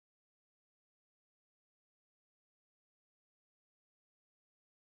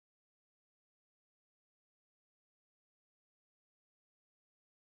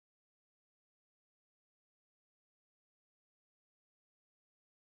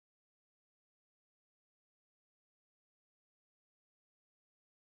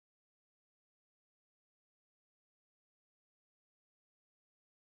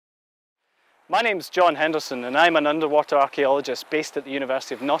My name's Jon Henderson and I'm an underwater archaeologist based at the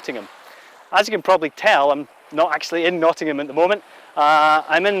University of Nottingham. As you can probably tell, I'm not actually in Nottingham at the moment.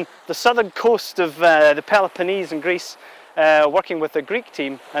 I'm in the southern coast of the Peloponnese in Greece, working with a Greek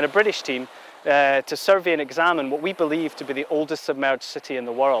team and a British team to survey and examine what we believe to be the oldest submerged city in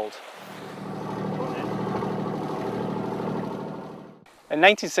the world. In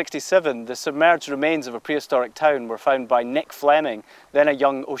 1967, the submerged remains of a prehistoric town were found by Nick Fleming, then a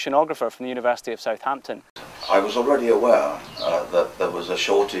young oceanographer from the University of Southampton. I was already aware that there was a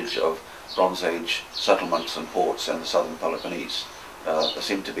shortage of Bronze Age settlements and ports in the southern Peloponnese. There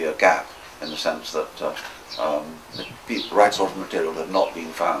seemed to be a gap in the sense that the right sort of material had not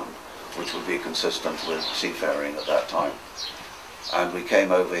been found, which would be consistent with seafaring at that time. And we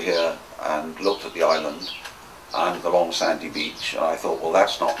came over here and looked at the island and the long sandy beach, and I thought, well,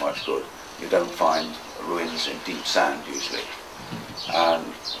 that's not much good. You don't find ruins in deep sand usually. And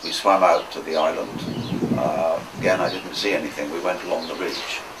we swam out to the island. Again, I didn't see anything. We went along the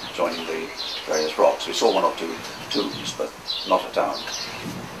ridge, joining the various rocks. We saw one or two tombs, but not a town.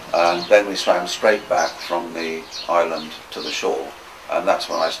 And then we swam straight back from the island to the shore, and that's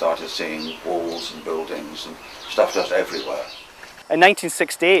when I started seeing walls and buildings and stuff just everywhere. In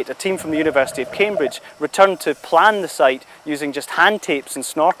 1968, a team from the University of Cambridge returned to plan the site using just hand tapes and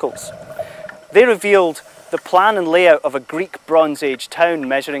snorkels. They revealed the plan and layout of a Greek Bronze Age town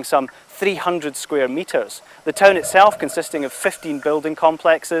measuring some 300 square metres. The town itself consisting of 15 building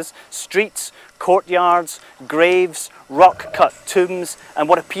complexes, streets, courtyards, graves, rock-cut tombs and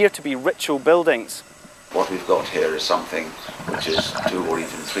what appear to be ritual buildings. What we've got here is something which is 2,000 or even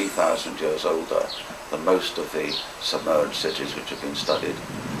 3,000 years older than most of the submerged cities which have been studied,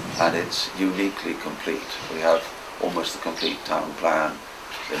 and it's uniquely complete. We have almost the complete town plan,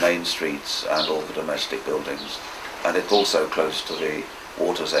 the main streets and all the domestic buildings, and it's also close to the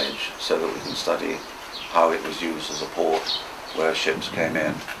water's edge so that we can study how it was used as a port, where ships came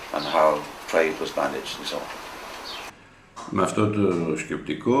in and how trade was managed and so on.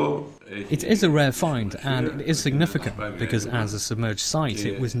 It is a rare find and it is significant because as a submerged site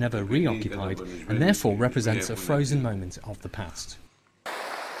it was never reoccupied and therefore represents a frozen moment of the past.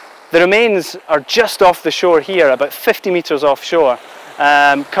 The remains are just off the shore here, about 50 metres offshore,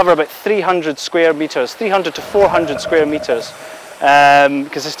 cover about 300 square metres, 300 to 400 square metres,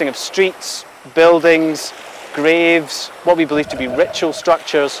 consisting of streets, buildings, graves, what we believe to be ritual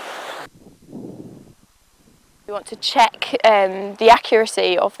structures. We want to check the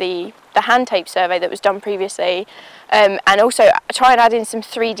accuracy of the hand tape survey that was done previously, and also try and add in some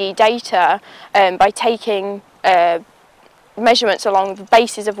 3D data by taking measurements along the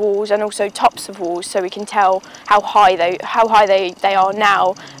bases of walls and also tops of walls, so we can tell how high they are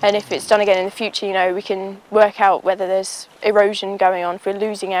now, and if it's done again in the future, you know, we can work out whether there's erosion going on, if we're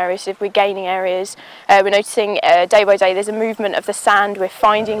losing areas, if we're gaining areas. We're noticing day by day there's a movement of the sand, we're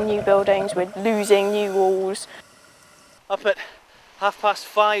finding new buildings, we're losing new walls. Up at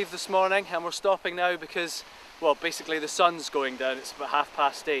 5:30 this morning and we're stopping now because, well, basically the sun's going down, it's about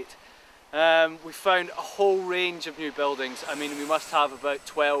 8:30. We found a whole range of new buildings. I mean, we must have about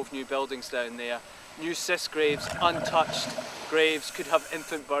 12 new buildings down there. New cis graves, untouched graves, could have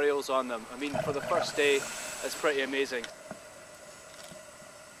infant burials on them. I mean, for the first day, it's pretty amazing.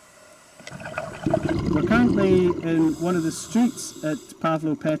 We're currently in one of the streets at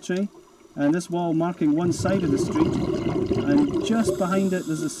Pavlopetri, and this wall marking one side of the street, and just behind it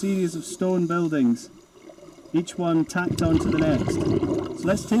there's a series of stone buildings, each one tacked onto the next. So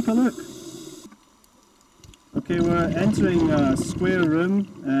let's take a look. Okay, we're entering a square room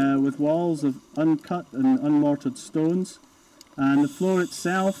with walls of uncut and unmortared stones, and the floor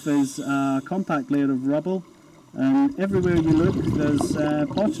itself is a compact layer of rubble, and everywhere you look there's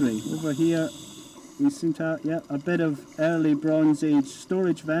pottery. Over here we seem to have a bit of early Bronze Age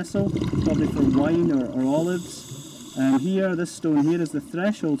storage vessel, probably for wine or olives. And here, this stone here is the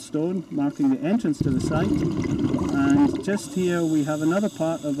threshold stone, marking the entrance to the site. And just here we have another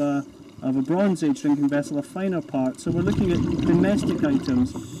part of a Bronze Age drinking vessel, a finer part. So we're looking at domestic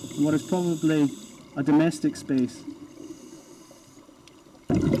items in what is probably a domestic space.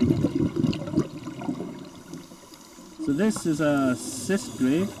 So this is a cist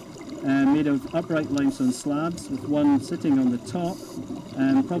grave. Made of upright limestone slabs with one sitting on the top,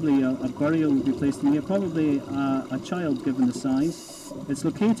 and probably a burial would be placed in here, probably a child given the size. It's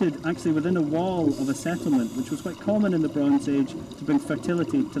located actually within a wall of a settlement, which was quite common in the Bronze Age to bring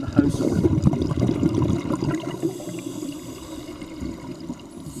fertility to the household.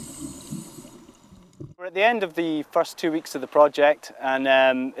 We're at the end of the first 2 weeks of the project, and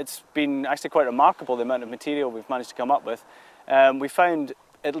it's been actually quite remarkable the amount of material we've managed to come up with. We found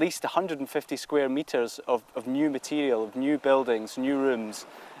at least 150 square metres of new material, of new buildings, new rooms,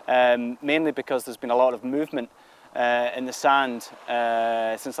 mainly because there's been a lot of movement in the sand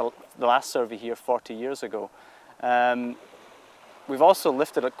since the last survey here 40 years ago. We've also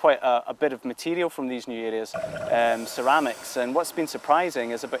lifted quite a bit of material from these new areas, ceramics, and what's been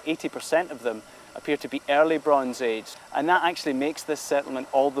surprising is about 80% of them appear to be early Bronze Age, and that actually makes this settlement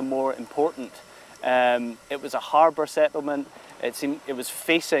all the more important. It was a harbour settlement. It was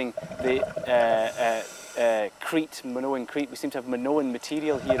facing the Crete, Minoan Crete. We seem to have Minoan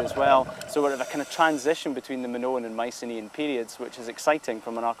material here as well, so we're at a kind of transition between the Minoan and Mycenaean periods, which is exciting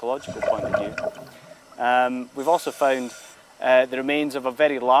from an archaeological point of view. We've also found the remains of a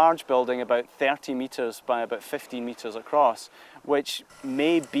very large building, about 30 metres by about 15 metres across, which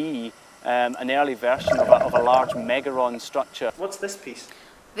may be an early version of a large megaron structure. What's this piece?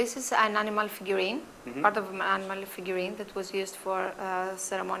 This is an animal figurine, part of an animal figurine that was used for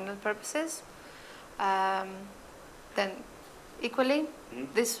ceremonial purposes. Then equally,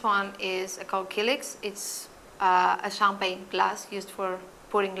 this one is a calcilix. It's a champagne glass used for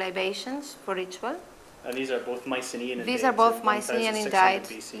pouring libations for ritual. And these are both Mycenaean in date. These are both Mycenaean in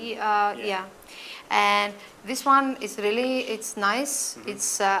date. Yeah. And this one is really, it's nice.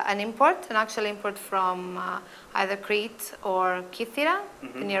 It's an import, an actual import from either Crete or Kythera,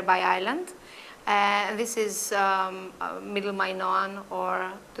 the nearby island. And this is Middle Minoan,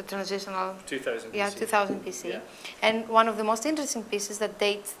 or the transitional 2000 BC. Yeah, 2000 BC. Yeah. And one of the most interesting pieces that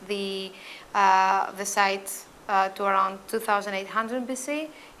dates the site to around 2800 BC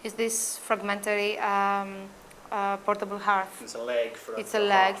is this fragmentary portable hearth. It's a leg for a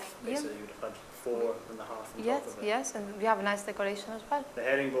leg. Hearth. Yeah. So you would have had 4 on the hearth on yes, top of it. Yes, and we have a nice decoration as well. The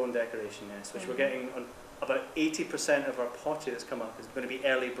herringbone decoration, yes, which we're getting on about 80% of our pottery that's come up is going to be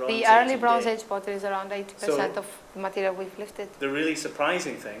early Bronze Age. The early Bronze Age pottery is around 80% of the material we've lifted. The really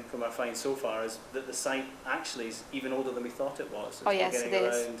surprising thing from our finds so far is that the site actually is even older than we thought it was. Oh yes, it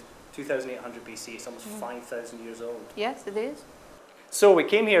is. Around 2800 BC, it's almost 5,000 years old. Yes, it is. So we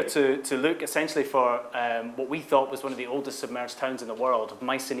came here to look essentially for what we thought was one of the oldest submerged towns in the world, of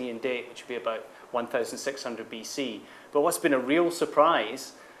Mycenaean date, which would be about 1600 BC. But what's been a real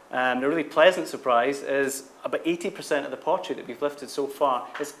surprise, a really pleasant surprise, is about 80% of the pottery that we've lifted so far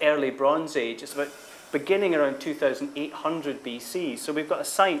is early Bronze Age. It's about beginning around 2800 BC. So we've got a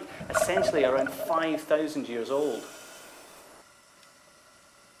site essentially around 5,000 years old.